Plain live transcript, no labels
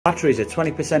Batteries are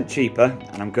 20% cheaper,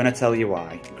 and I'm going to tell you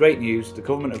why. Great news, the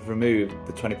government have removed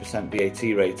the 20%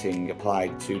 VAT rating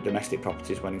applied to domestic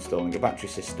properties when installing a battery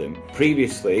system.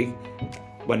 Previously,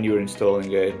 when you were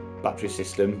installing a battery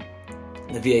system,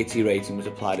 the VAT rating was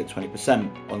applied at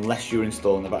 20% unless you were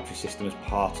installing the battery system as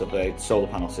part of a solar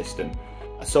panel system.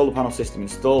 A solar panel system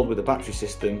installed with a battery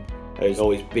system has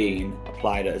always been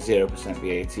applied at a 0%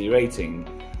 VAT rating.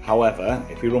 However,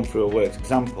 if we run through a worked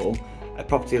example, a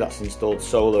property that's installed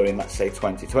solar in, let's say,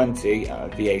 2020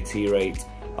 at a VAT rate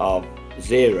of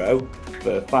 0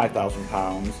 for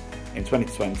 £5,000 in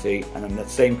 2020, and then that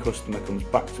same customer comes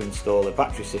back to install a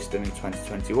battery system in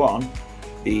 2021,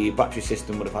 the battery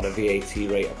system would have had a VAT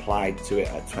rate applied to it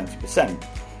at 20%.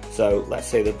 So let's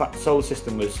say the solar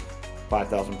system was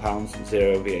 £5,000,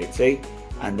 0 VAT,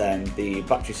 and then the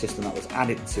battery system that was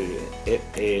added to it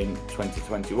in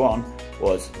 2021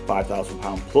 was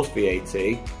 £5,000 plus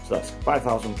VAT, so that's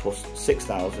 £5,000 plus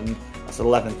 £6,000, that's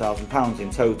 £11,000 in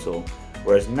total.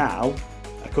 Whereas now,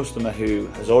 a customer who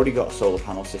has already got a solar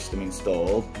panel system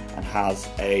installed and has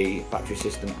a battery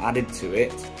system added to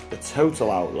it, the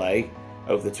total outlay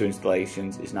over the two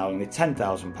installations is now only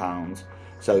 £10,000.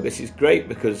 So this is great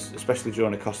because, especially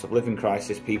during a cost of living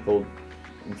crisis, people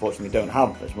unfortunately don't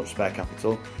have as much spare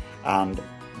capital, and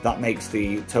that makes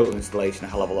the total installation a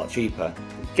hell of a lot cheaper.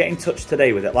 Get in touch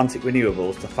today with Atlantic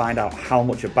Renewables to find out how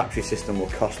much a battery system will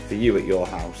cost for you at your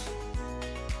house.